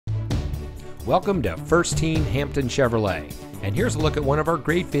Welcome to First Team Hampton Chevrolet, and here's a look at one of our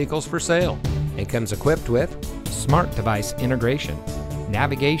great vehicles for sale. It comes equipped with smart device integration,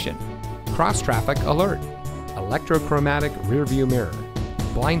 navigation, cross traffic alert, electrochromatic rear view mirror,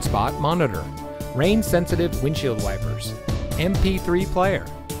 blind spot monitor, rain sensitive windshield wipers, MP3 player,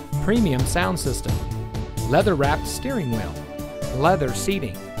 premium sound system, leather wrapped steering wheel, leather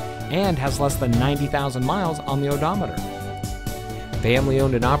seating, and has less than 90,000 miles on the odometer. Family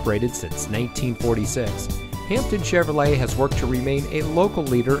owned and operated since 1946, Hampton Chevrolet has worked to remain a local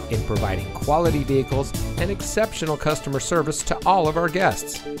leader in providing quality vehicles and exceptional customer service to all of our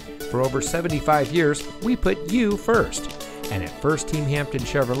guests. For over 75 years, we put you first. And at First Team Hampton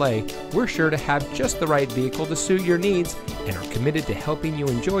Chevrolet, we're sure to have just the right vehicle to suit your needs and are committed to helping you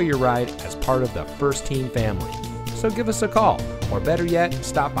enjoy your ride as part of the First Team family. So give us a call, or better yet,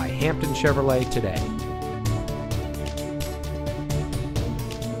 stop by Hampton Chevrolet today.